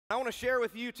I want to share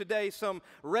with you today some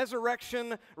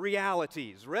resurrection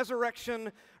realities.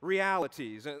 Resurrection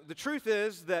realities. And the truth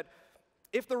is that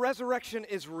if the resurrection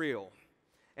is real,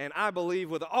 and I believe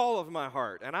with all of my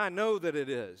heart, and I know that it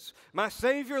is, my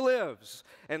Savior lives.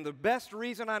 And the best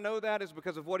reason I know that is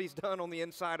because of what He's done on the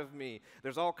inside of me.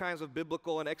 There's all kinds of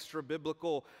biblical and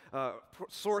extra-biblical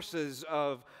sources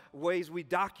of ways we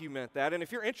document that. And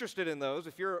if you're interested in those,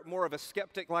 if you're more of a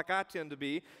skeptic like I tend to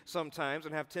be sometimes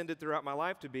and have tended throughout my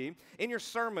life to be, in your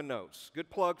sermon notes, good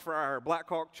plug for our Black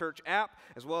Hawk Church app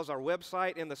as well as our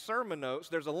website, in the sermon notes,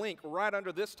 there's a link right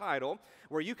under this title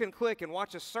where you can click and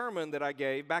watch a sermon that I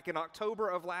gave back in October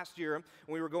of last year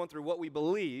when we were going through what we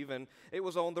believe, and it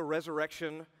was on the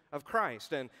resurrection of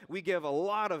Christ. And we give a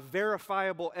lot of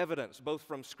verifiable evidence, both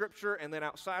from Scripture and then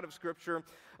outside of Scripture,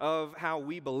 of how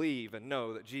we believe and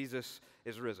know that Jesus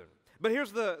is risen. But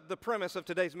here's the premise of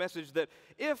today's message, that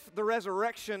if the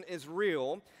resurrection is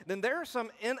real, then there are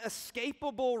some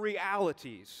inescapable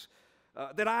realities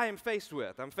that I am faced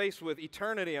with. I'm faced with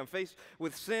eternity. I'm faced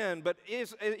with sin. But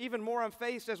even more, I'm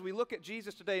faced as we look at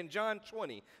Jesus today in John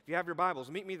 20. If you have your Bibles,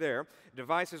 meet me there.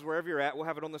 Devices, wherever you're at, we'll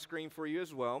have it on the screen for you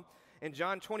as well. In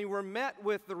John 20, we're met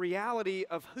with the reality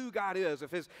of who God is,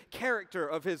 of His character,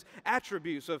 of His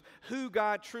attributes, of who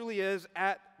God truly is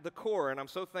at the core. And I'm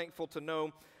so thankful to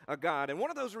know a God. And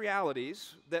one of those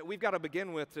realities that we've got to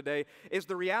begin with today is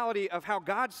the reality of how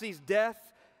God sees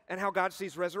death and how God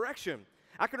sees resurrection.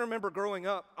 I can remember growing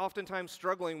up, oftentimes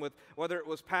struggling with whether it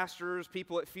was pastors,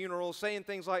 people at funerals, saying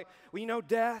things like, well, you know,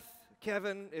 death,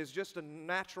 Kevin, is just a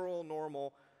natural,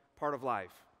 normal part of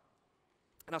life.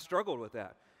 And I struggled with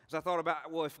that. As I thought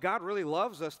about, well, if God really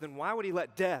loves us, then why would He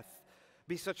let death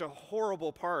be such a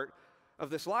horrible part of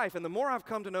this life? And the more I've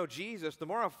come to know Jesus, the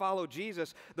more I've followed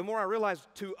Jesus, the more I realize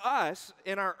to us,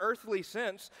 in our earthly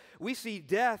sense, we see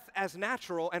death as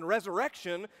natural and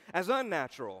resurrection as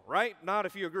unnatural, right? Not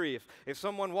if you agree. If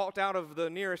someone walked out of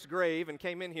the nearest grave and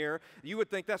came in here, you would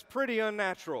think that's pretty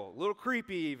unnatural, a little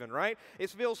creepy even, right? It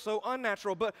feels so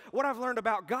unnatural. But what I've learned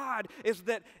about God is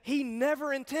that He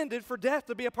never intended for death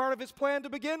to be a part of His plan to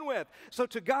begin with. So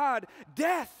to God,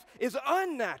 death is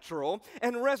unnatural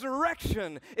and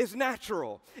resurrection is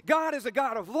natural. God is a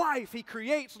God of life. He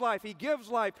creates life. He gives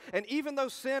life. And even though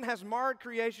sin has marred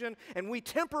creation and we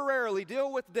temporarily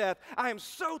deal with death, I am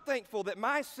so thankful that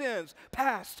my sins,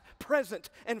 past, present,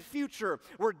 and future,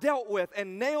 were dealt with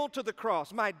and nailed to the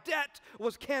cross. My debt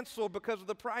was canceled because of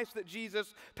the price that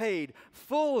Jesus paid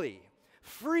fully,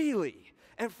 freely,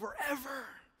 and forever.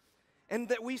 And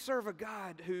that we serve a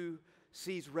God who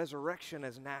sees resurrection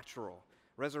as natural.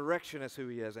 Resurrection is who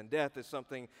He is, and death is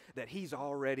something that He's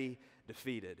already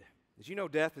defeated. Did you know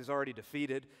death is already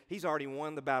defeated? He's already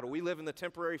won the battle. We live in the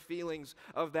temporary feelings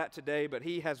of that today, but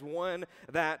He has won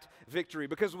that victory.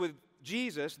 Because with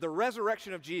Jesus, the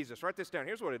resurrection of Jesus, write this down,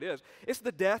 here's what it is. It's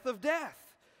the death of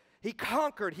death. He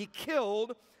conquered, He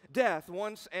killed death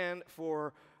once and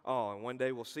for all. And one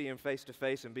day we'll see Him face to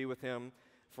face and be with Him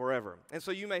forever. And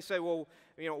so you may say, well,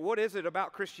 you know, what is it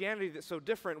about Christianity that's so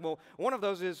different? Well, one of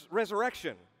those is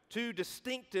resurrection. Two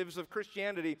distinctives of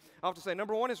Christianity, I have to say.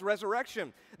 Number one is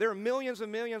resurrection. There are millions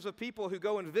and millions of people who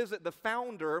go and visit the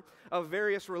founder of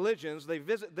various religions. They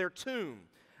visit their tomb.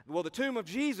 Well, the tomb of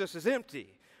Jesus is empty.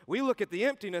 We look at the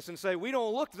emptiness and say, we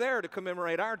don't look there to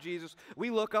commemorate our Jesus. We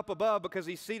look up above because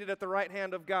He's seated at the right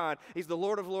hand of God. He's the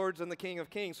Lord of Lords and the King of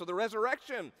Kings. So the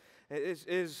resurrection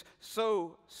is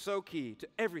so key to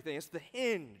everything. It's the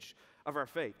hinge of our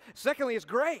faith. Secondly, is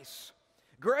grace.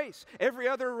 Grace. Every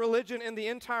other religion in the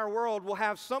entire world will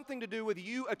have something to do with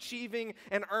you achieving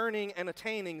and earning and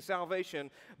attaining salvation.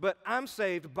 But I'm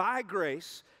saved by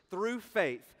grace through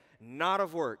faith, not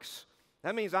of works.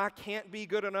 That means I can't be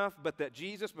good enough, but that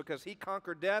Jesus, because He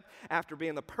conquered death after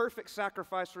being the perfect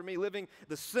sacrifice for me, living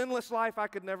the sinless life I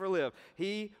could never live,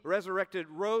 He resurrected,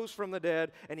 rose from the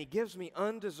dead, and He gives me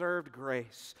undeserved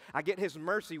grace. I get His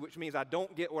mercy, which means I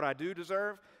don't get what I do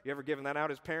deserve. You ever given that out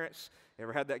as parents? You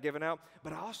ever had that given out?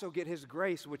 But I also get His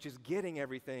grace, which is getting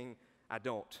everything I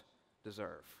don't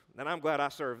deserve. And I'm glad I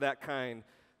serve that kind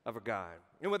of a God.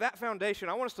 And with that foundation,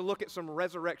 I want us to look at some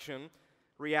resurrection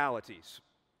realities.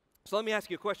 So let me ask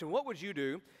you a question. What would you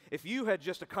do if you had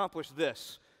just accomplished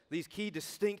these key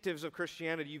distinctives of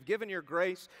Christianity? You've given your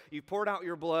grace, you've poured out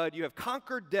your blood, you have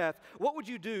conquered death. What would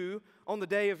you do on the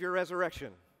day of your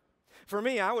resurrection? For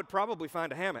me, I would probably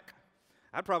find a hammock.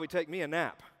 I'd probably take me a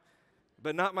nap,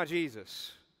 but not my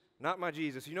Jesus. Not my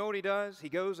Jesus. You know what He does? He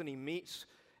goes and He meets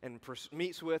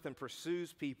with and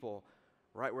pursues people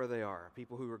right where they are,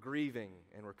 people who are grieving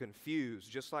and were confused,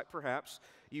 just like perhaps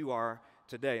you are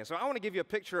today. And so I want to give you a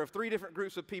picture of three different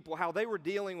groups of people, how they were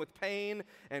dealing with pain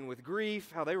and with grief,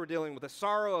 how they were dealing with the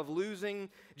sorrow of losing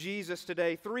Jesus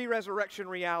today. Three resurrection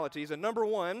realities. And number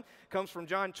one comes from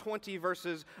John 20,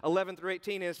 verses 11 through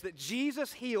 18, is that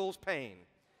Jesus heals pain.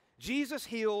 Jesus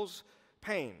heals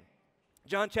pain.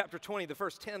 John chapter 20, the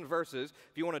first 10 verses,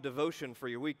 if you want a devotion for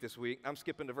your week this week, I'm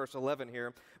skipping to verse 11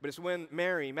 here, but it's when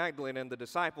Mary Magdalene and the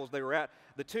disciples, they were at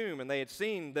the tomb and they had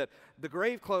seen that the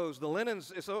grave clothes, the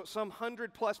linens, some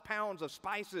 100+ pounds of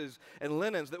spices and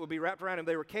linens that would be wrapped around him,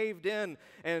 they were caved in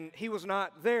and he was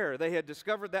not there. They had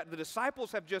discovered that the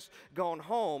disciples have just gone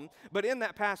home, but in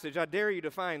that passage, I dare you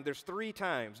to find there's 3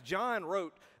 times. John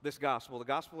wrote this gospel, the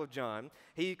Gospel of John.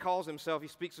 He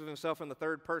speaks of himself in the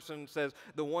third person, says,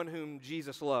 the one whom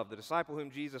Jesus loved, the disciple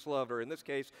whom Jesus loved, or in this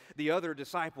case, the other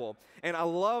disciple. And I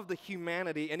love the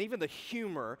humanity and even the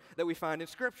humor that we find in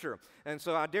Scripture. And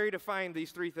so I dare you to find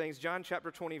these 3 things, John chapter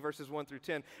 20, verses 1 through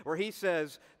 10, where he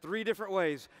says 3 different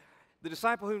ways. The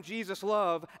disciple whom Jesus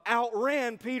loved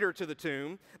outran Peter to the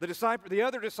tomb. The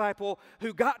other disciple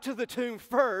who got to the tomb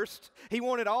first, he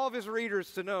wanted all of his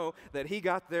readers to know that he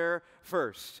got there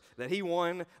first, that he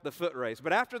won the foot race.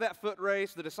 But after that foot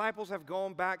race, the disciples have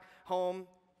gone back home.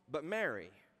 But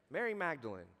Mary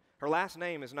Magdalene, her last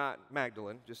name is not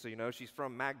Magdalene, just so you know. She's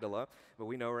from Magdala, but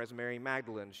we know her as Mary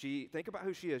Magdalene. Think about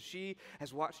who she is. She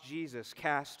has watched Jesus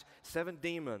cast 7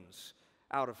 demons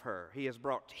out of her. He has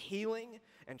brought healing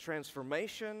and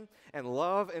transformation and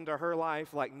love into her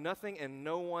life like nothing and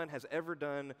no one has ever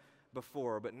done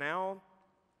before. But now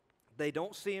they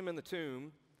don't see him in the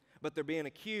tomb, but they're being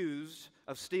accused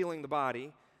of stealing the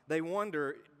body. They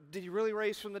wonder, did he really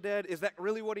raise from the dead? Is that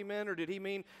really what he meant, or did he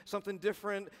mean something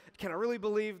different? Can I really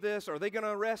believe this? Are they going to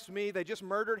arrest me? They just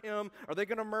murdered him. Are they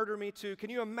going to murder me too? Can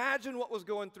you imagine what was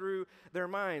going through their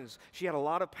minds? She had a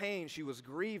lot of pain. She was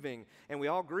grieving, and we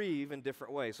all grieve in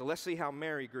different ways. So let's see how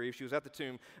Mary grieved. She was at the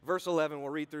tomb. Verse 11,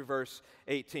 we'll read through verse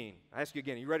 18. I ask you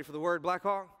again, are you ready for the word,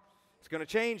 Blackhawk? It's going to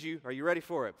change you. Are you ready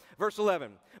for it? Verse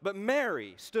 11, but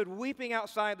Mary stood weeping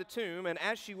outside the tomb, and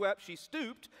as she wept, she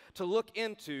stooped to look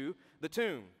into the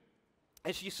tomb.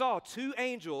 And she saw 2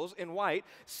 angels in white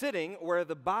sitting where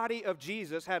the body of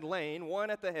Jesus had lain,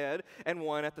 one at the head and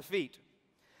one at the feet.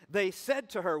 They said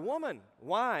to her, "Woman,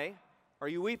 why are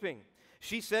you weeping?"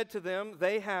 She said to them,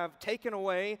 "They have taken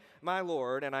away my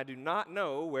Lord, and I do not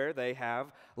know where they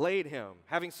have laid him."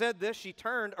 Having said this, she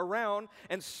turned around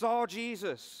and saw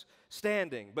Jesus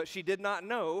standing, but she did not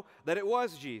know that it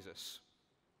was Jesus.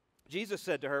 Jesus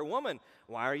said to her, "Woman,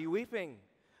 why are you weeping?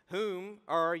 Whom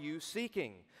are you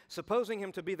seeking?" Supposing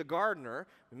him to be the gardener,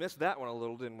 we missed that one a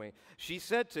little, didn't we? She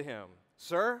said to him,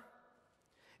 "Sir,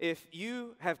 if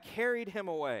you have carried him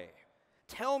away,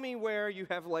 tell me where you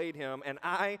have laid him, and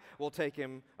I will take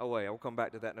him away." I will come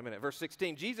back to that in a minute. Verse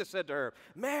 16, Jesus said to her,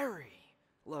 "Mary."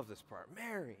 Love this part.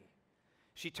 "Mary."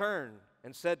 She turned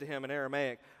and said to him in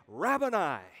Aramaic,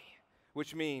 "Rabboni,"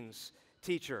 which means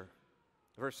teacher.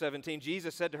 Verse 17,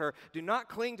 Jesus said to her, "Do not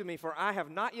cling to me, for I have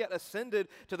not yet ascended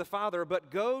to the Father, but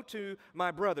go to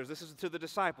my brothers," this is to the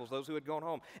disciples, those who had gone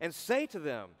home, "and say to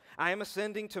them, I am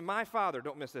ascending to my Father,"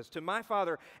 don't miss this, "to my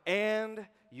Father and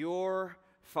your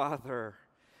Father,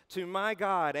 to my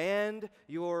God and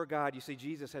your God." You see,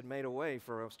 Jesus had made a way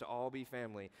for us to all be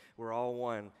family. We're all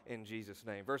one in Jesus'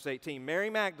 name. Verse 18, Mary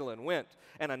Magdalene went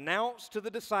and announced to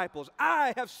the disciples,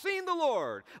 "I have seen the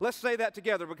Lord." Let's say that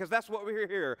together because that's what we're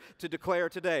here to declare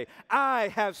today. I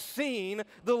have seen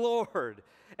the Lord.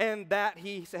 And that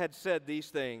he had said these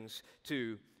things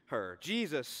to her.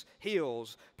 Jesus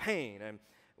heals pain. And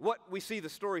what we see the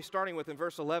story starting with in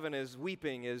verse 11 is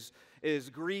weeping, is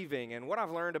grieving. And what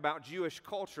I've learned about Jewish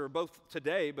culture, both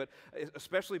today, but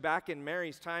especially back in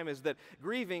Mary's time, is that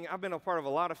grieving, I've been a part of a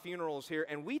lot of funerals here,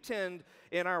 and we tend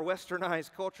in our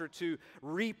westernized culture to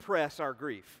repress our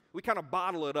grief. We kind of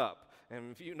bottle it up.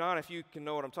 And if you can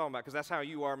know what I'm talking about, because that's how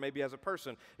you are maybe as a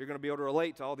person. You're going to be able to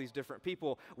relate to all these different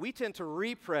people. We tend to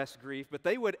repress grief, but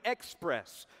they would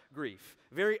express grief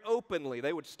very openly.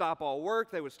 They would stop all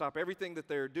work. They would stop everything that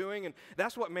they're doing, and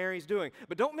that's what Mary's doing.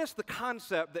 But don't miss the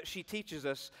concept that she teaches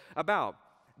us about.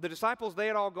 The disciples, they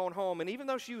had all gone home, and even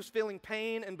though she was feeling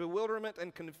pain and bewilderment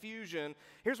and confusion,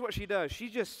 here's what she does. She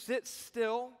just sits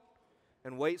still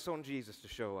and waits on Jesus to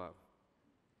show up.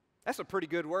 That's a pretty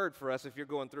good word for us if you're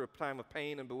going through a time of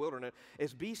pain and bewilderment,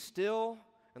 is be still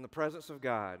in the presence of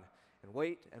God and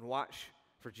wait and watch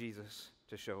for Jesus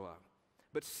to show up.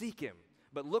 But seek him.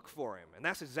 but look for him. And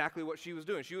that's exactly what she was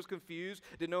doing. She was confused,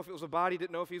 didn't know if it was a body,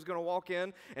 didn't know if he was going to walk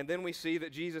in. And then we see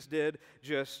that Jesus did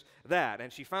just that.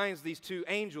 And she finds these two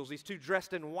angels, these two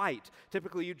dressed in white.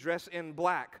 Typically you dress in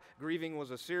black. Grieving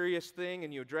was a serious thing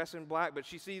and you dress in black, but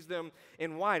she sees them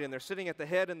in white and they're sitting at the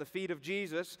head and the feet of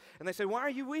Jesus. And they say, "Why are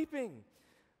you weeping?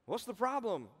 What's the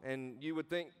problem?" And you would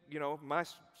think, my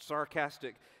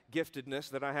sarcastic giftedness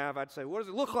that I have, I'd say, "What does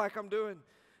it look like I'm doing?"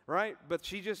 Right? But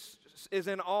she just is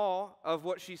in awe of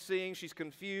what she's seeing. She's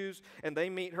confused, and they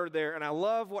meet her there. And I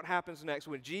love what happens next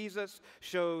when Jesus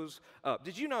shows up.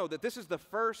 Did you know that this is the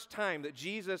first time that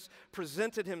Jesus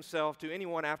presented himself to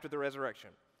anyone after the resurrection?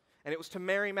 And it was to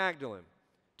Mary Magdalene,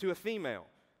 to a female.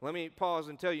 Let me pause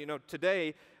and tell you,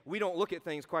 today we don't look at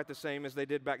things quite the same as they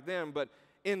did back then, but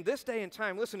in this day and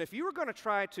time, listen, if you were going to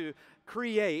try to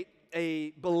create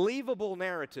a believable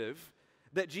narrative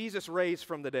that Jesus raised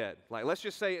from the dead, like let's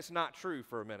just say it's not true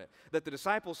for a minute, that the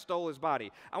disciples stole his body,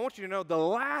 I want you to know the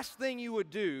last thing you would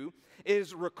do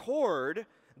is record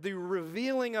the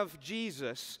revealing of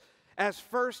Jesus as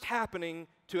first happening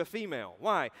to a female.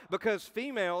 Why? Because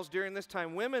females during this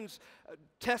time, women's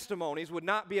testimonies would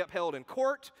not be upheld in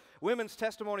court. Women's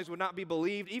testimonies would not be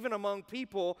believed even among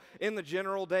people in the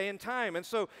general day and time. And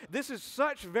so this is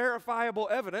such verifiable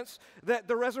evidence that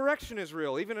the resurrection is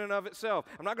real, even in and of itself.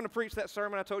 I'm not going to preach that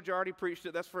sermon. I told you I already preached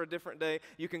it. That's for a different day.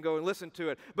 You can go and listen to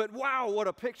it. But wow, what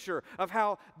a picture of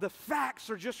how the facts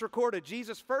are just recorded.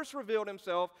 Jesus first revealed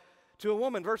himself to a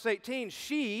woman. Verse 18,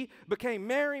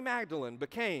 Mary Magdalene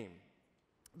became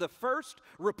the first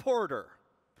reporter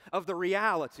of the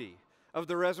reality of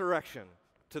the resurrection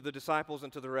to the disciples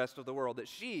and to the rest of the world, that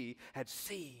she had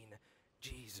seen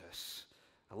Jesus.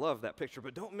 I love that picture,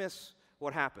 but don't miss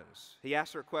what happens. He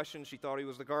asked her a question. She thought he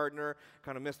was the gardener.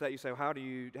 Kind of missed that. You say, how do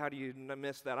you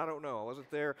miss that? I don't know. I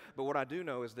wasn't there. But what I do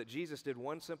know is that Jesus did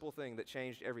one simple thing that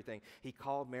changed everything. He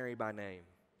called Mary by name.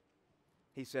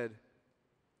 He said,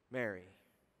 "Mary,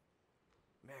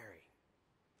 Mary."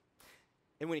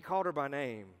 And when he called her by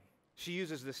name, she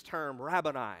uses this term,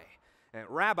 Rabboni. And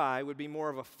rabbi would be more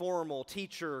of a formal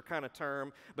teacher kind of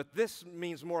term, but this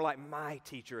means more like my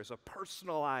teacher. It's a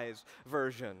personalized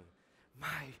version.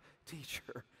 My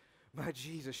teacher, my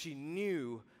Jesus. She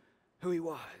knew who he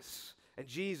was. And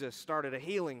Jesus started a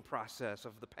healing process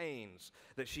of the pains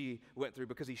that she went through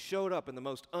because he showed up in the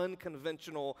most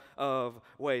unconventional of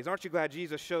ways. Aren't you glad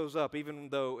Jesus shows up even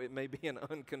though it may be in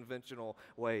unconventional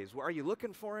ways? Well, are you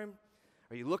looking for him?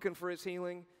 Are you looking for his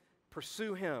healing?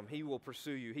 Pursue him. He will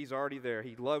pursue you. He's already there.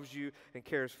 He loves you and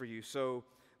cares for you so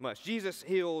much. Jesus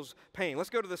heals pain. Let's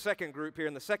go to the second group here.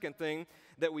 And the second thing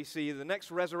that we see, the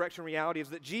next resurrection reality, is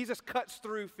that Jesus cuts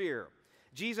through fear.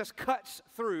 Jesus cuts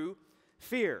through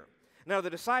fear. Now, the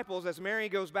disciples, as Mary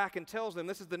goes back and tells them,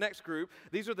 this is the next group,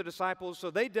 these are the disciples, so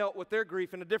they dealt with their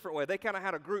grief in a different way. They kind of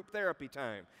had a group therapy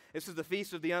time. This is the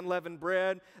Feast of the Unleavened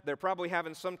Bread. They're probably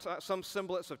having some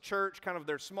semblance of church, kind of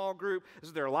their small group. This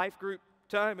is their life group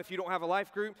time. If you don't have a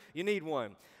life group, you need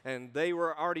one. And they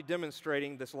were already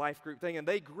demonstrating this life group thing, and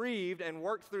they grieved and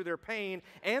worked through their pain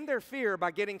and their fear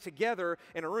by getting together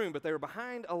in a room, but they were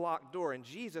behind a locked door, and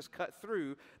Jesus cut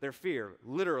through their fear,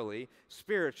 literally,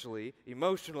 spiritually,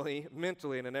 emotionally,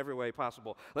 mentally, and in every way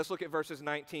possible. Let's look at verses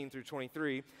 19 through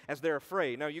 23 as they're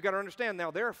afraid. Now, you got to understand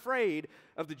now, they're afraid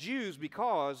of the Jews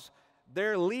because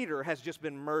their leader has just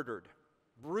been murdered,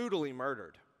 brutally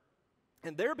murdered.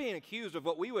 And they're being accused of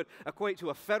what we would equate to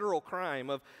a federal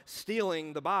crime of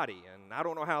stealing the body. And I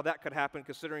don't know how that could happen,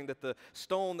 considering that the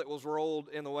stone that was rolled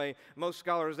in the way most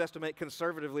scholars estimate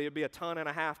conservatively it'd be 1.5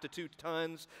 tons to 2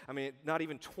 tons. I mean, not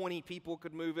even 20 people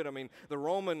could move it. I mean, the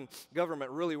Roman government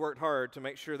really worked hard to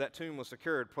make sure that tomb was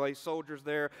secured, placed soldiers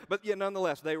there. But yet,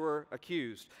 nonetheless, they were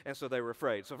accused, and so they were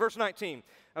afraid. So verse 19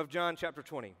 of John chapter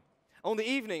 20. On the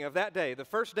evening of that day, the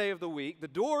first day of the week, the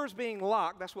doors being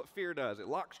locked, that's what fear does. It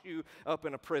locks you up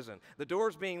in a prison. The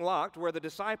doors being locked where the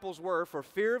disciples were for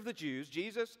fear of the Jews,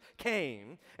 Jesus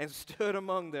came and stood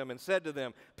among them and said to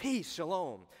them, "Peace,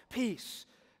 shalom, peace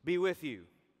be with you."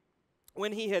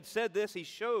 When he had said this, he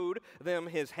showed them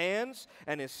his hands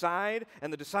and his side,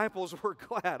 and the disciples were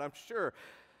glad, I'm sure,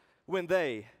 when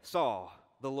they saw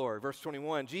the Lord. Verse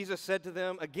 21, Jesus said to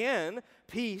them again,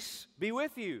 "Peace be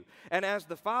with you. And as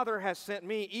the Father has sent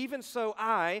me, even so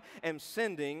I am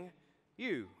sending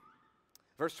you."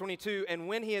 Verse 22, and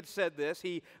when he had said this,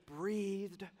 he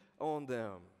breathed on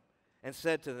them and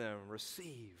said to them,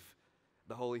 "Receive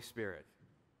the Holy Spirit.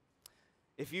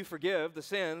 If you forgive the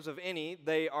sins of any,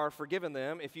 they are forgiven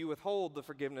them. If you withhold the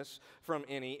forgiveness from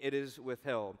any, it is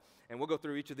withheld." And we'll go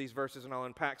through each of these verses and I'll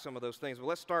unpack some of those things. But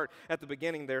let's start at the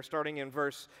beginning there, starting in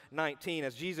verse 19,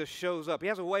 as Jesus shows up. He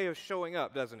has a way of showing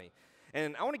up, doesn't he?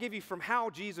 And I want to give you from how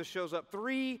Jesus shows up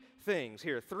 3 things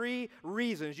here, 3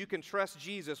 reasons you can trust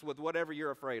Jesus with whatever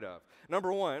you're afraid of.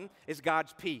 Number 1 is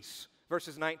God's peace.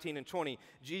 Verses 19 and 20,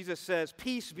 Jesus says,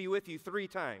 peace be with you 3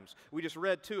 times. We just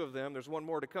read 2 of them. There's one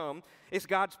more to come. It's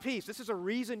God's peace. This is a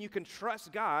reason you can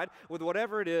trust God with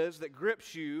whatever it is that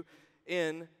grips you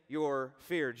in your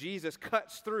fear. Jesus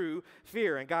cuts through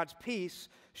fear, and God's peace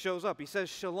shows up. He says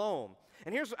shalom.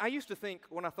 And I used to think,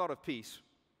 when I thought of peace,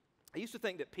 I used to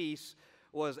think that peace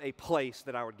was a place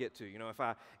that I would get to. You know, if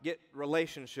I get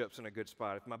relationships in a good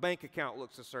spot, if my bank account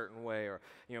looks a certain way, or,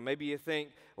 you know, maybe you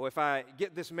think, well, if I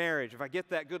get this marriage, if I get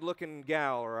that good-looking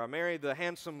gal, or I marry the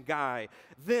handsome guy,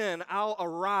 then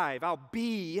I'll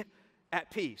be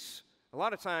at peace. A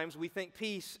lot of times we think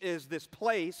peace is this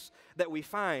place that we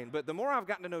find, but the more I've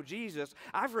gotten to know Jesus,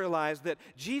 I've realized that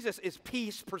Jesus is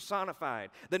peace personified.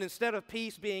 That instead of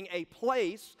peace being a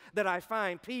place that I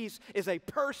find, peace is a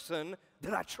person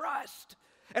that I trust.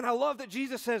 And I love that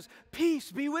Jesus says, peace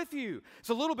be with you. It's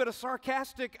a little bit of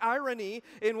sarcastic irony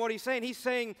in what he's saying. He's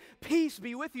saying, peace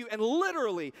be with you. And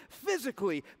literally,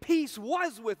 physically, peace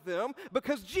was with them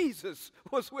because Jesus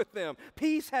was with them.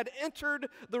 Peace had entered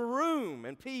the room,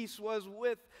 and peace was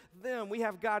with them. We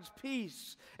have God's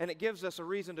peace, and it gives us a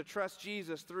reason to trust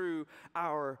Jesus through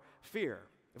our fear.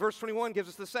 Verse 21 gives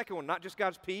us the second one, not just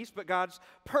God's peace, but God's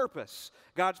purpose.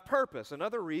 God's purpose.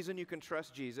 Another reason you can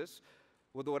trust Jesus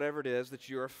with whatever it is that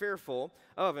you are fearful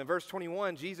of. In verse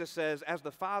 21, Jesus says, as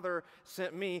the Father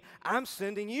sent me, I'm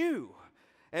sending you.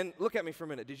 And look at me for a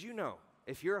minute. Did you know,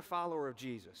 if you're a follower of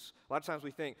Jesus, a lot of times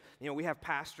we think, you know, we have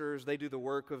pastors, they do the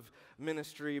work of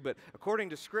ministry, but according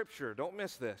to Scripture, don't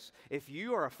miss this. If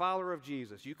you are a follower of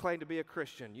Jesus, you claim to be a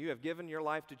Christian, you have given your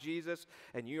life to Jesus,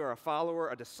 and you are a follower,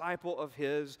 a disciple of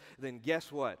His, then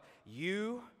guess what?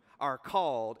 You are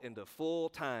called into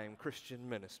full-time Christian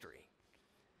ministry.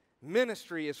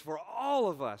 Ministry is for all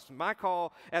of us. My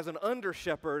call as an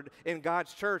under-shepherd in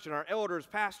God's church, and our elders,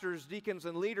 pastors, deacons,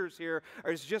 and leaders here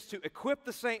is just to equip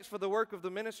the saints for the work of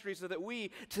the ministry so that we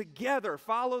together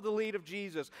follow the lead of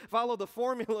Jesus, follow the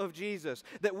formula of Jesus,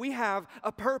 that we have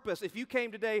a purpose. If you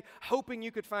came today hoping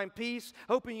you could find peace,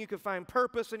 hoping you could find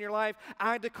purpose in your life,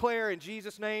 I declare in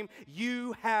Jesus' name,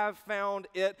 you have found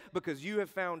it because you have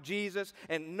found Jesus,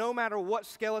 and no matter what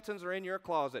skeletons are in your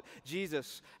closet,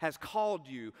 Jesus has called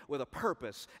you with a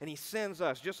purpose, and He sends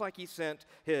us just like He sent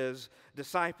His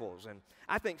disciples. And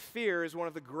I think fear is one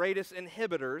of the greatest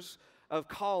inhibitors of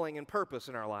calling and purpose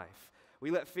in our life.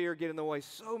 We let fear get in the way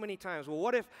so many times. Well,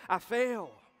 what if I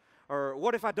fail? Or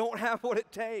what if I don't have what it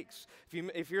takes?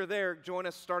 If you're there, join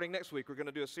us starting next week. We're going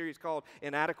to do a series called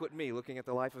Inadequate Me, looking at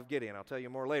the life of Gideon. I'll tell you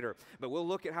more later. But we'll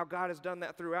look at how God has done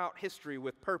that throughout history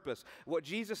with purpose. What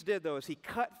Jesus did, though, is He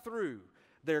cut through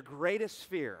their greatest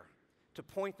fear to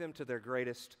point them to their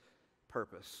greatest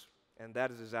purpose. And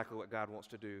that is exactly what God wants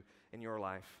to do in your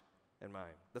life and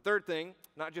mine. The third thing,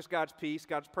 not just God's peace,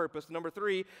 God's purpose. Number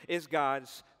 3 is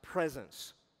God's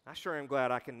presence. I sure am glad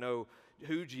I can know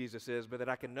who Jesus is, but that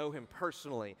I can know Him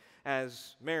personally,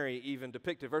 as Mary even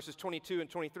depicted. Verses 22 and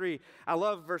 23, I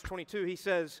love verse 22. It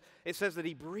says that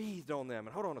He breathed on them.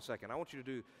 And hold on a second, I want you to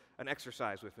do an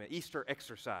exercise with me, Easter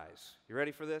exercise. You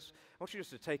ready for this? I want you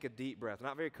just to take a deep breath.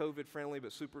 Not very COVID friendly,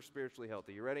 but super spiritually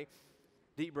healthy. You ready?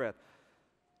 Deep breath.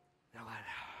 Now let it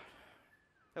out.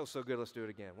 That was so good. Let's do it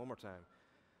again. One more time.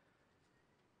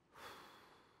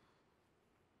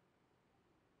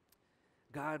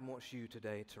 God wants you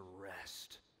today to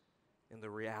rest in the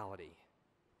reality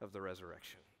of the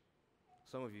resurrection.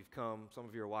 Some of you have come, some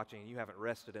of you are watching, and you haven't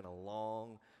rested in a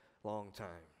long, long time.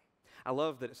 I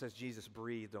love that it says Jesus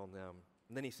breathed on them.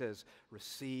 And then He says,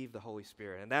 receive the Holy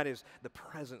Spirit. And that is the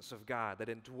presence of God that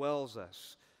indwells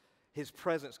us. His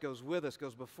presence goes with us,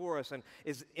 goes before us, and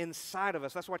is inside of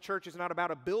us. That's why church is not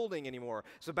about a building anymore.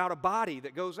 It's about a body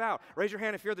that goes out. Raise your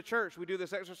hand if you're the church. We do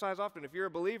this exercise often. If you're a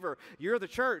believer, you're the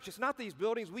church. It's not these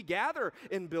buildings. We gather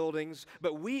in buildings,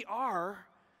 but we are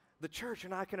the church.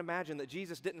 And I can imagine that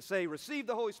Jesus didn't say, receive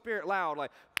the Holy Spirit loud,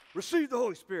 like, receive the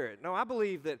Holy Spirit. No, I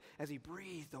believe that as He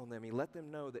breathed on them, He let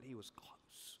them know that He was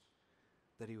close,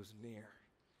 that He was near.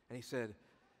 And He said,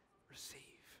 receive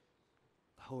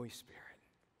the Holy Spirit.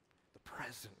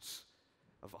 Presence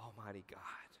of Almighty God.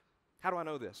 How do I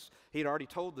know this? He had already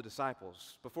told the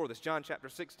disciples before this. John chapter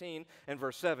 16 and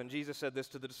verse 7, Jesus said this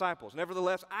to the disciples.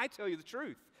 Nevertheless, I tell you the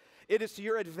truth. It is to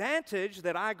your advantage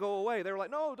that I go away. They were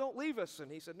like, no, don't leave us. And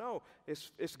He said, no,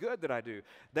 it's good that I do,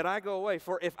 that I go away.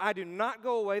 For if I do not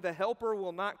go away, the Helper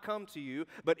will not come to you.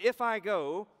 But if I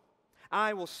go,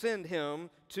 I will send Him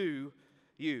to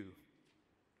you.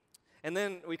 And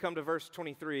then we come to verse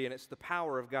 23, and it's the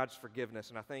power of God's forgiveness.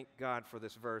 And I thank God for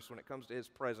this verse when it comes to his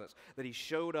presence, that he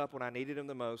showed up when I needed him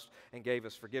the most and gave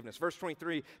us forgiveness. Verse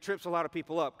 23 trips a lot of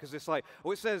people up because it's like,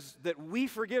 well, it says that we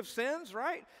forgive sins,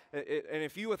 right? And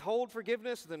if you withhold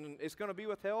forgiveness, then it's going to be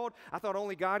withheld. I thought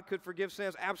only God could forgive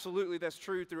sins. Absolutely, that's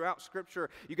true throughout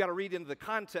Scripture. You got to read into the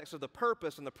context of the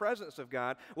purpose and the presence of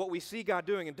God, what we see God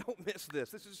doing. And don't miss this.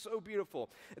 This is so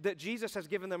beautiful that Jesus has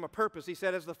given them a purpose. He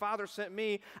said, as the Father sent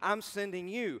me, I'm sending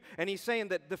you. And he's saying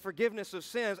that the forgiveness of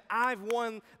sins, I've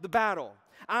won the battle.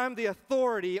 I'm the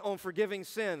authority on forgiving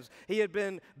sins. He had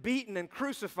been beaten and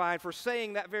crucified for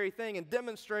saying that very thing and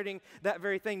demonstrating that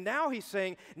very thing. Now he's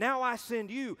saying, now I send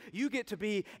you. You get to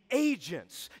be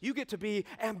agents. You get to be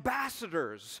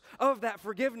ambassadors of that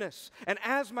forgiveness. And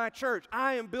as my church,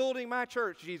 I am building my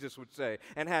church, Jesus would say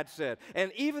and had said.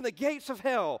 And even the gates of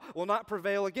hell will not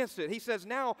prevail against it. He says,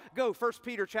 now go. 1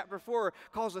 Peter chapter 4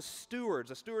 calls us stewards.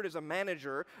 A steward is a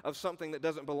manager of something that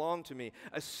doesn't belong to me.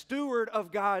 A steward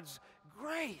of God's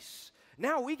grace.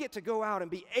 Now we get to go out and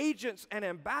be agents and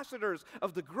ambassadors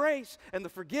of the grace and the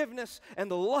forgiveness and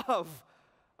the love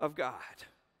of God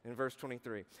in verse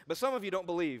 23. But some of you don't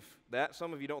believe that.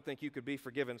 Some of you don't think you could be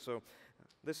forgiven. So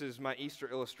this is my Easter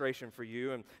illustration for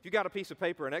you. And if you got a piece of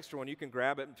paper, an extra one, you can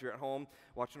grab it. If you're at home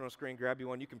watching on a screen, grab you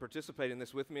one. You can participate in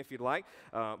this with me if you'd like.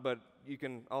 But you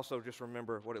can also just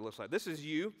remember what it looks like. This is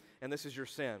you, and this is your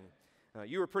sin.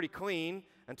 You were pretty clean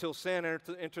until sin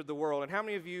entered the world. And how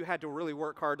many of you had to really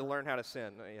work hard to learn how to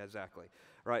sin? Yeah, exactly.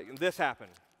 Right. And this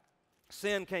happened.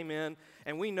 Sin came in,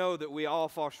 and we know that we all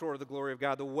fall short of the glory of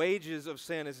God. The wages of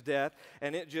sin is death,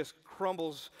 and it just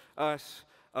crumbles us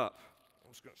up.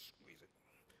 I'm just going to squeeze it.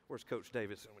 Where's Coach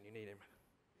Davidson when you need him?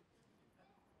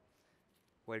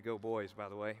 Way to go, boys, by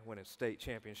the way, winning state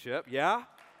championship. Yeah?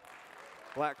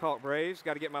 Blackhawk Braves,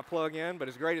 got to get my plug in, but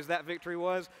as great as that victory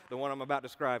was, the one I'm about to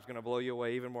describe is going to blow you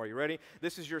away even more. You ready?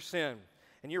 This is your sin,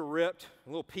 and you're ripped.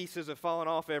 Little pieces have fallen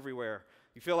off everywhere.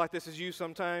 You feel like this is you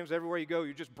sometimes. Everywhere you go,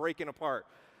 you're just breaking apart.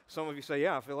 Some of you say,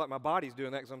 yeah, I feel like my body's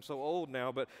doing that because I'm so old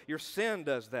now, but your sin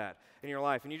does that in your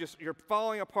life, and you're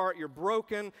falling apart, you're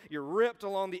broken, you're ripped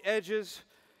along the edges,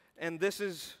 and this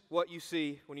is what you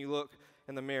see when you look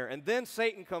in the mirror. And then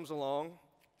Satan comes along,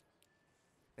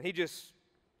 and he just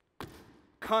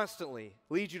constantly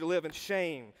leads you to live in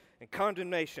shame and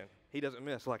condemnation. He doesn't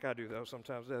miss like I do, though,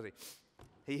 sometimes, does he?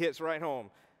 He hits right home.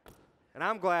 And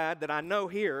I'm glad that I know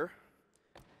here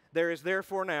there is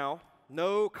therefore now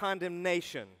no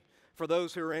condemnation for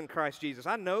those who are in Christ Jesus.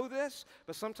 I know this,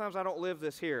 but sometimes I don't live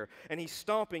this here. And he's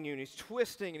stomping you, and he's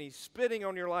twisting, and he's spitting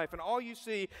on your life, and all you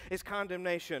see is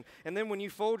condemnation. And then when you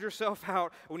fold yourself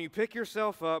out, when you pick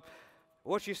yourself up,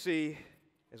 what you see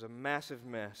is a massive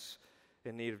mess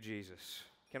in need of Jesus.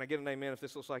 Can I get an amen if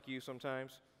this looks like you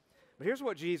sometimes? But here's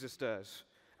what Jesus does.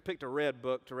 I picked a red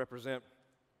book to represent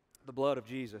the blood of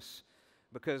Jesus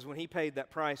because when he paid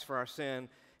that price for our sin,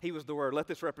 he was the Word. Let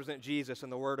this represent Jesus and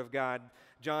the Word of God.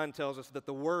 John tells us that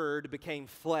the Word became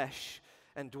flesh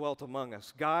and dwelt among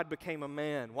us. God became a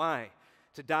man. Why?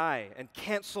 To die and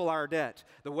cancel our debt.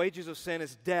 The wages of sin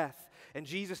is death. And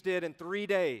Jesus did in 3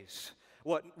 days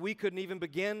what we couldn't even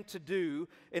begin to do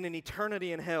in an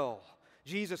eternity in hell.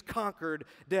 Jesus conquered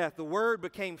death. The Word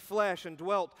became flesh and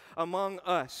dwelt among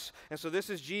us. And so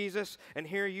this is Jesus, and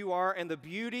here you are. And the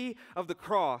beauty of the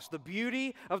cross, the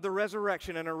beauty of the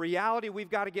resurrection, and a reality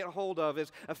we've got to get hold of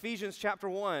is Ephesians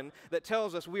chapter 1 that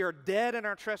tells us we are dead in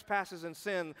our trespasses and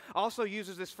sin. Also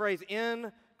uses this phrase,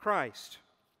 in Christ.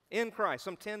 In Christ,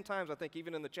 some 10 times, I think,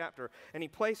 even in the chapter. And he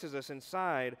places us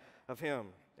inside of him.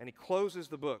 And he closes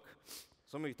the book.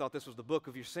 Some of you thought this was the book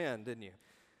of your sin, didn't you?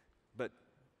 But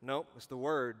no, it's the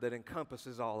Word that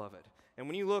encompasses all of it. And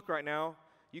when you look right now,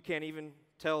 you can't even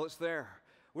tell it's there.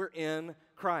 We're in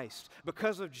Christ.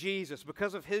 Because of Jesus,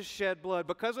 because of his shed blood,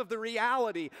 because of the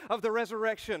reality of the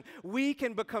resurrection, we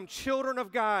can become children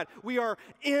of God. We are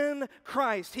in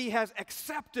Christ. He has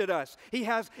accepted us. He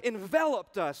has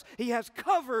enveloped us. He has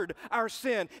covered our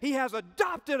sin. He has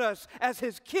adopted us as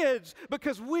his kids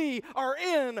because we are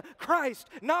in Christ.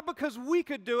 Not because we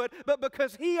could do it, but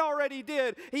because he already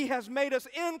did. He has made us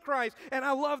in Christ. And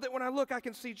I love that when I look, I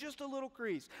can see just a little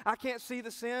crease. I can't see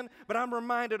the sin, but I'm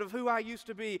reminded of who I used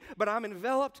to be. But I'm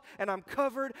enveloped and I'm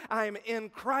covered. I am in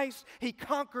Christ. He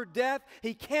conquered death.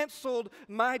 He canceled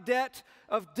my debt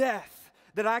of death.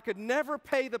 that I could never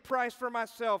pay the price for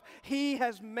myself. He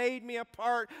has made me a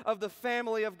part of the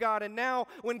family of God. And now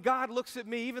when God looks at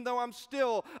me, even though I'm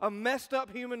still a messed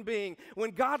up human being,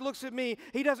 when God looks at me,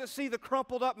 He doesn't see the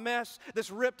crumpled up mess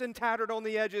that's ripped and tattered on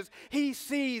the edges. He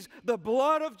sees the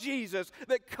blood of Jesus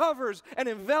that covers and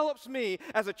envelops me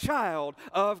as a child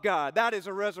of God. That is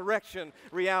a resurrection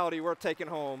reality we're taking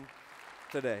home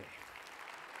today.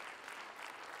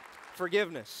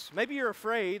 Forgiveness. Maybe you're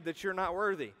afraid that you're not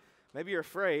worthy. Maybe you're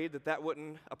afraid that that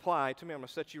wouldn't apply to me. I'm going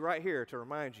to set you right here to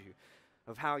remind you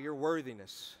of how your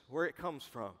worthiness, where it comes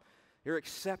from. You're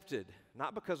accepted,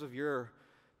 not because of your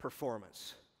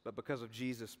performance, but because of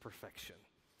Jesus' perfection.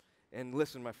 And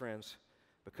listen, my friends,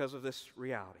 because of this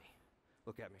reality,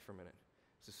 look at me for a minute.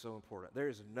 This is so important. There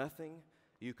is nothing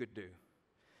you could do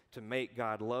to make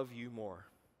God love you more.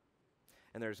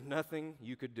 And there's nothing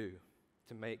you could do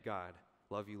to make God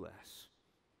love you less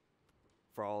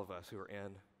for all of us who are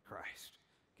in Christ.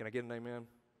 Can I get an amen?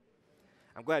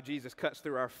 I'm glad Jesus cuts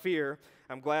through our fear.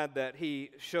 I'm glad that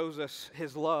He shows us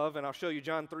His love, and I'll show you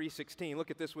John 3:16.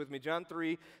 Look at this with me. John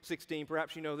 3:16,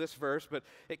 perhaps you know this verse, but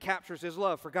it captures His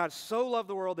love. For God so loved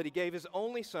the world that He gave His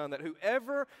only Son, that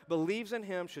whoever believes in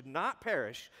Him should not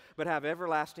perish, but have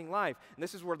everlasting life. And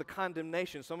this is where the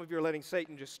condemnation, some of you are letting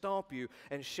Satan just stomp you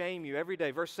and shame you every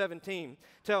day. Verse 17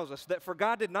 tells us that for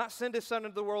God did not send His Son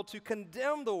into the world to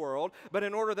condemn the world, but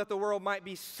in order that the world might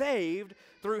be saved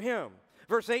through Him.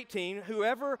 Verse 18,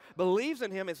 whoever believes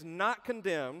in Him is not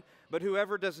condemned, but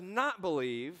whoever does not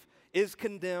believe is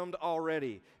condemned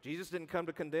already. Jesus didn't come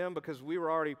to condemn because we were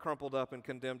already crumpled up and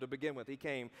condemned to begin with. He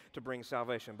came to bring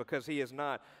salvation because he has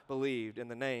not believed in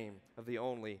the name of the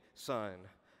only Son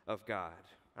of God.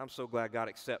 I'm so glad God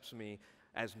accepts me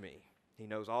as me. He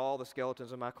knows all the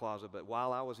skeletons in my closet, but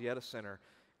while I was yet a sinner,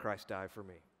 Christ died for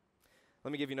me.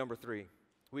 Let me give you number 3.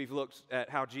 We've looked at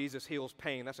how Jesus heals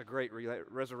pain. That's a great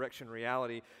resurrection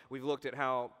reality. We've looked at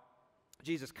how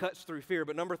Jesus cuts through fear.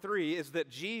 But number 3 is that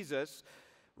Jesus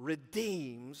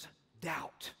redeems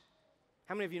doubt.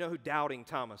 How many of you know who Doubting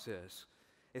Thomas is?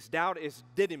 It's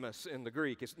Didymus in the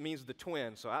Greek. It means the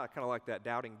twin, so I kind of like that,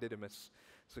 Doubting Didymus.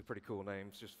 It's a pretty cool name.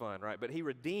 It's just fun, right? But he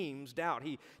redeems doubt.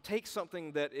 He takes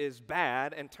something that is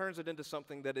bad and turns it into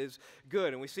something that is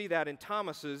good. And we see that in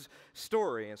Thomas's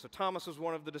story. And so Thomas was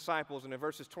one of the disciples, and in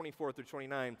verses 24 through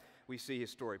 29, we see his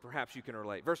story. Perhaps you can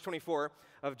relate. Verse 24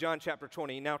 of John chapter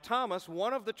 20. Now Thomas,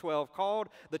 one of the 12, called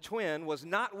the twin, was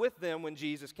not with them when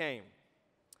Jesus came.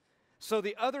 So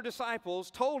the other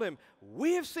disciples told him,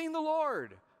 "We have seen the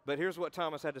Lord." But here's what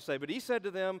Thomas had to say. But he said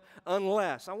to them,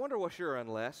 "Unless," I wonder what's your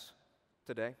unless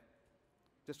today?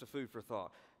 Just a food for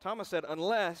thought. Thomas said,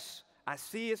 "Unless I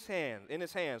see in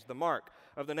his hands the mark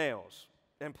of the nails,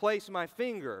 and place my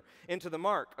finger into the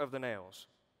mark of the nails,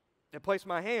 and place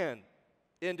my hand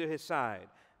into his side."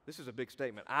 This is a big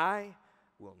statement. "I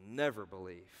will never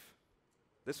believe."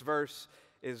 This verse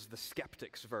is the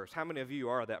skeptic's verse. How many of you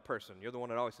are that person? You're the one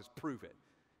that always says, "Prove it.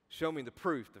 Show me the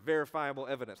proof, the verifiable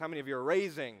evidence." How many of you are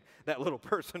raising that little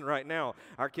person right now?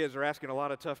 Our kids are asking a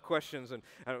lot of tough questions, and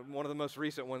one of the most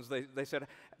recent ones, they said,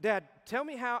 "Dad, tell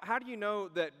me how do you know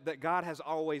that God has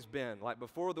always been? Like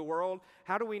before the world,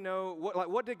 how do we know,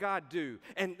 what did God do?"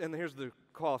 And here's the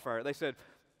qualifier. They said,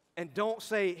 "And don't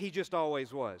say he just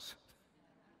always was."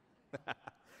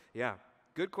 Yeah,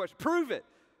 good question. Prove it.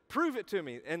 Prove it to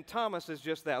me. And Thomas is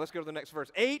just that. Let's go to the next verse.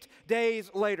 8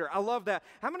 days later. I love that.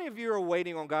 How many of you are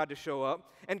waiting on God to show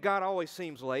up? And God always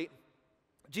seems late.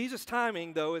 Jesus'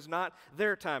 timing, though, is not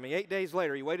their timing. 8 days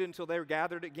later, he waited until they were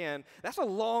gathered again. That's a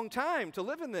long time to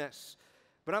live in this.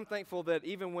 But I'm thankful that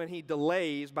even when he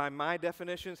delays, by my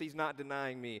definitions, he's not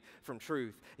denying me from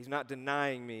truth. He's not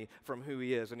denying me from who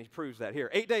he is, and he proves that here.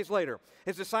 8 days later,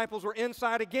 his disciples were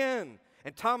inside again,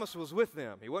 and Thomas was with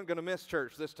them. He wasn't going to miss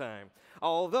church this time.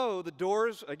 Although the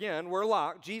doors, again, were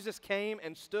locked, Jesus came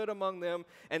and stood among them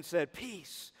and said,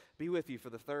 "Peace be with you,"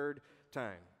 for the third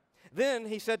time. Then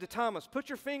he said to Thomas, "Put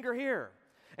your finger here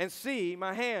and see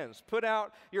my hands. Put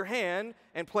out your hand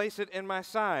and place it in my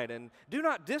side. And do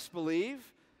not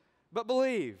disbelieve, but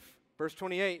believe." Verse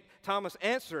 28, Thomas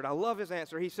answered. I love his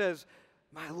answer. He says,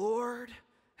 "My Lord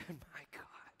and my God."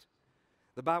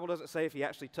 The Bible doesn't say if he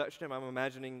actually touched him. I'm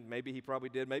imagining maybe he probably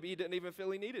did. Maybe he didn't even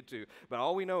feel he needed to. But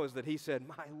all we know is that he said,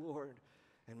 "My Lord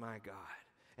and my God."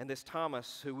 And this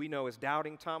Thomas, who we know as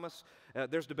Doubting Thomas,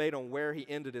 there's debate on where he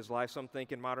ended his life. Some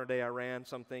think in modern-day Iran.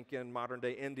 Some think in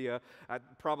modern-day India.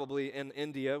 Probably in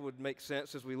India would make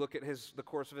sense as we look at the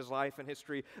course of his life and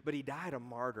history. But he died a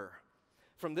martyr.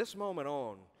 From this moment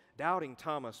on, Doubting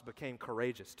Thomas became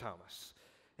Courageous Thomas.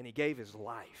 And he gave his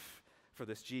life for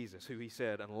this Jesus, who he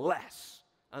said, unless,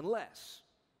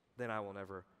 then I will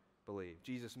never believed.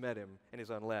 Jesus met him in his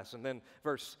unrest. And then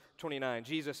verse 29,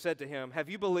 Jesus said to him, have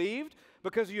you believed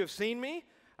because you have seen me?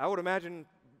 I would imagine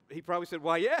he probably said,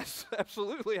 why, yes,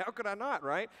 absolutely. How could I not,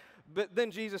 right? But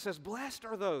then Jesus says, blessed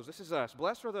are those, this is us,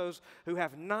 blessed are those who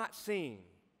have not seen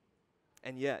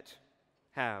and yet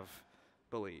have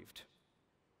believed.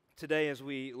 Today, as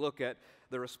we look at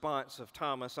the response of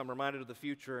Thomas, I'm reminded of the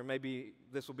future, and maybe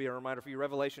this will be a reminder for you.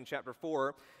 Revelation chapter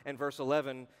 4 and verse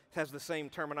 11 has the same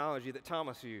terminology that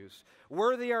Thomas used.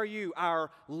 Worthy are you,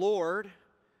 our Lord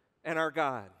and our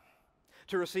God,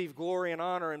 to receive glory and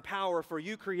honor and power, for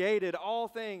you created all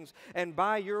things, and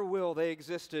by your will they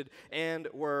existed and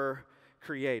were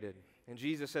created. And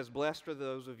Jesus says, blessed are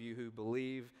those of you who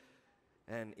believe,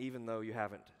 and even though you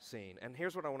haven't seen. And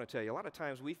here's what I want to tell you. A lot of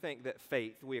times we think that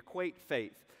faith, we equate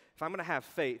faith. If I'm going to have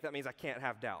faith, that means I can't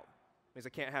have doubt. It means I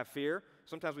can't have fear.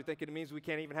 Sometimes we think it means we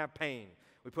can't even have pain.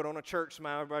 We put on a church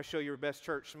smile. Everybody show your best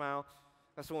church smile.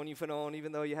 That's the one you put on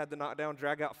even though you had the knockdown,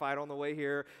 drag-out fight on the way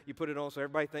here. You put it on so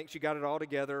everybody thinks you got it all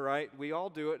together, right? We all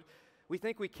do it. We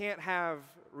think we can't have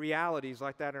realities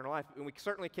like that in our life, and we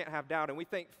certainly can't have doubt. And we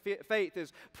think faith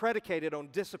is predicated on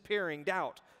disappearing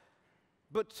doubt.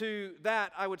 But to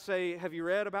that, I would say, have you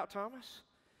read about Thomas?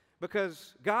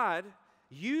 Because God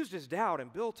used his doubt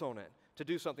and built on it to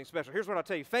do something special. Here's what I'll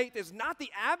tell you. Faith is not the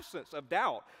absence of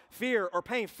doubt, fear, or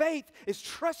pain. Faith is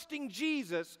trusting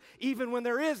Jesus even when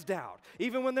there is doubt,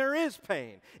 even when there is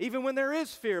pain, even when there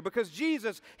is fear, because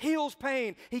Jesus heals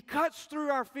pain. He cuts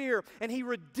through our fear, and he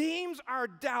redeems our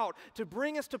doubt to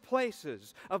bring us to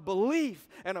places of belief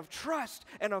and of trust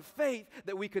and of faith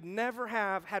that we could never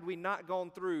have had we not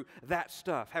gone through that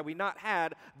stuff, had we not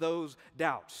had those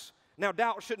doubts. Now,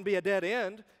 doubt shouldn't be a dead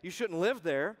end. You shouldn't live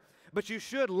there. But you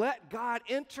should let God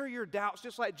enter your doubts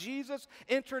just like Jesus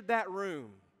entered that room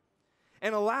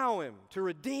and allow him to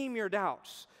redeem your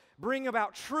doubts, bring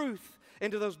about truth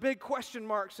into those big question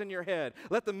marks in your head.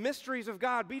 Let the mysteries of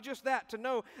God be just that, to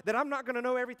know that I'm not going to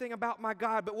know everything about my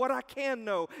God, but what I can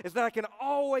know is that I can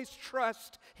always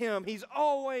trust him. He's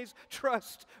always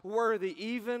trustworthy,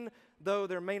 even though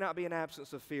there may not be an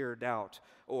absence of fear, doubt,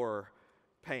 or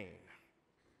pain.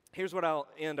 Here's what I'll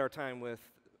end our time with.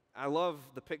 I love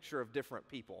the picture of different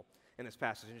people in this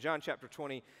passage. In John chapter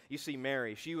 20, you see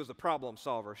Mary. She was a problem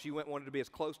solver. She wanted to be as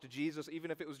close to Jesus,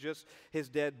 even if it was just his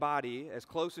dead body, as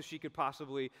close as she could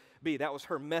possibly be. That was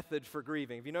her method for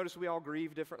grieving. Have you noticed we all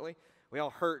grieve differently? We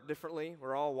all hurt differently.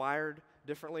 We're all wired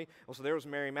differently. Well, so there was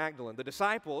Mary Magdalene. The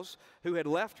disciples who had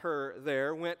left her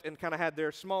there went and kind of had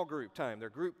their small group time, their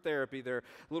group therapy, their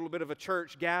little bit of a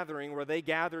church gathering where they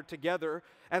gathered together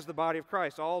as the body of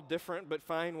Christ, all different but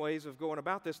fine ways of going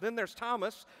about this. Then there's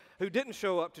Thomas, who didn't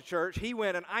show up to church. He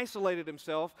went and isolated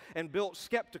himself and became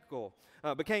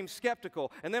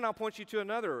skeptical. And then I'll point you to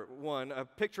another one, a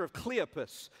picture of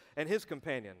Cleopas and his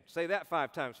companion. Say that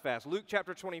 5 times fast. Luke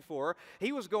chapter 24,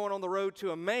 he was going on the road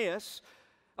to Emmaus,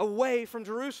 away from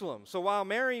Jerusalem. So while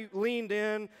Mary leaned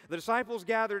in, the disciples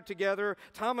gathered together,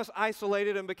 Thomas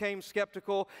isolated and became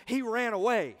skeptical, he ran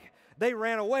away. They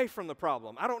ran away from the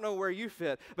problem. I don't know where you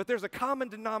fit, but there's a common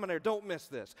denominator. Don't miss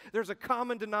this. There's a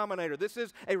common denominator. This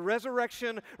is a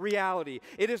resurrection reality.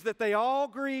 It is that they all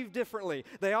grieved differently.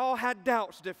 They all had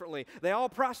doubts differently. They all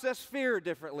processed fear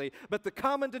differently. But the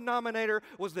common denominator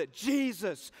was that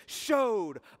Jesus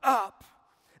showed up.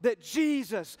 That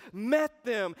Jesus met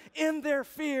them in their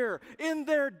fear, in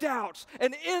their doubts,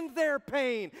 and in their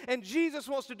pain. And Jesus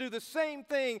wants to do the same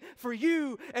thing for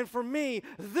you and for me.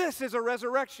 This is a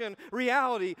resurrection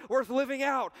reality worth living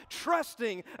out,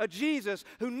 trusting a Jesus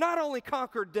who not only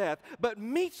conquered death, but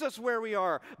meets us where we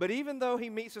are. But even though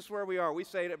he meets us where we are, we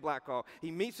say it at Blackhawk,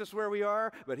 he meets us where we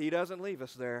are, but he doesn't leave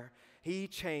us there. He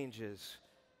changes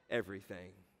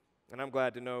everything. And I'm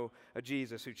glad to know a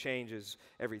Jesus who changes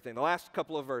everything. The last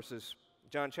couple of verses,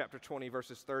 John chapter 20,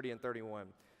 verses 30 and 31,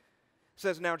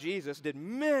 says, now Jesus did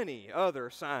many other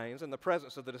signs in the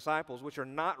presence of the disciples, which are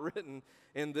not written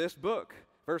in this book.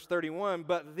 Verse 31,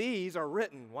 but these are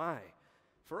written, why?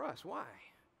 For us. Why?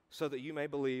 So that you may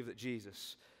believe that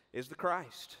Jesus is the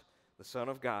Christ, the Son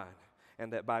of God,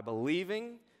 and that by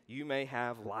believing you may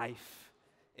have life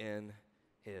in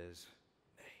his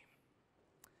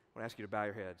I want to ask you to bow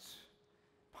your heads.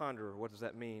 Ponder, what does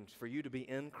that mean? For you to be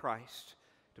in Christ,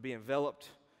 to be enveloped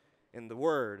in the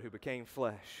Word who became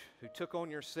flesh, who took on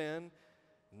your sin,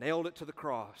 nailed it to the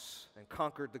cross, and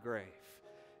conquered the grave.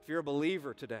 If you're a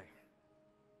believer today,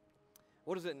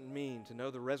 what does it mean to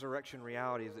know the resurrection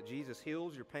realities that Jesus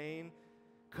heals your pain,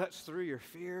 cuts through your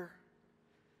fear,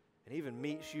 and even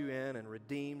meets you in and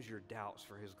redeems your doubts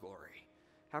for his glory?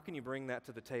 How can you bring that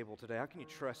to the table today? How can you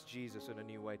trust Jesus in a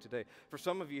new way today? For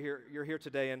some of you here, you're here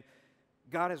today and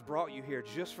God has brought you here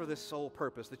just for this sole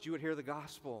purpose, that you would hear the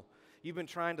gospel. You've been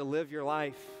trying to live your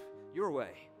life your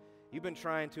way. You've been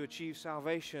trying to achieve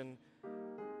salvation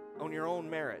on your own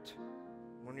merit,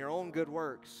 on your own good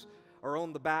works, or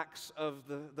on the backs of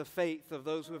the faith of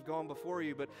those who have gone before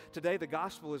you. But today the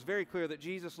gospel is very clear that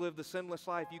Jesus lived the sinless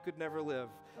life you could never live.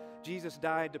 Jesus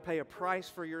died to pay a price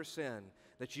for your sin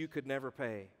that you could never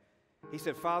pay. He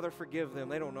said, Father, forgive them.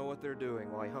 They don't know what they're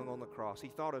doing, while he hung on the cross. He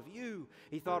thought of you.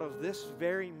 He thought of this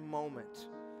very moment.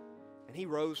 And he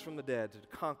rose from the dead to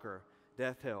conquer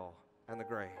death, hell, and the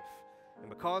grave. And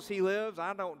because he lives,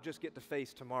 I don't just get to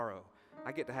face tomorrow.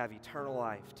 I get to have eternal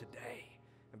life today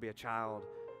and be a child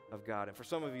of God. And for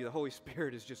some of you, the Holy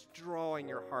Spirit is just drawing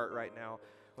your heart right now.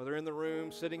 Whether in the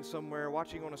room, sitting somewhere,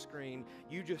 watching on a screen,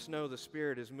 you just know the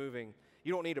Spirit is moving.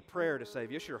 You don't need a prayer to save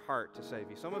you. It's your heart to save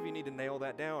you. Some of you need to nail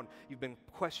that down. You've been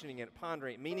questioning it,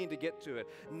 pondering it, meaning to get to it.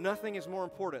 Nothing is more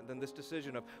important than this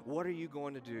decision of what are you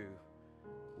going to do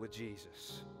with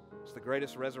Jesus? It's the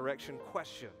greatest resurrection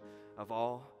question of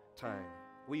all time.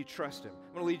 Will you trust him?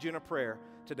 I'm going to lead you in a prayer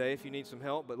today if you need some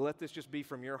help, but let this just be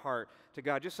from your heart to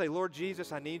God. Just say, Lord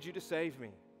Jesus, I need you to save me.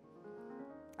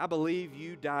 I believe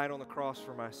you died on the cross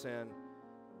for my sin,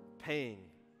 paying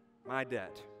my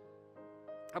debt.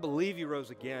 I believe you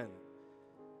rose again,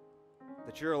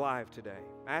 that you're alive today.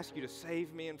 I ask you to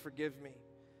save me and forgive me.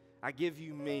 I give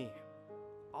you me,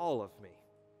 all of me.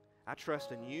 I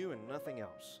trust in you and nothing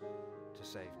else to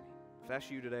save me. If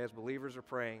that's you today, as believers are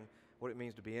praying what it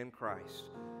means to be in Christ,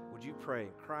 would you pray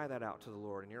and cry that out to the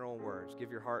Lord in your own words?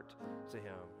 Give your heart to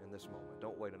him in this moment.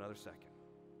 Don't wait another second.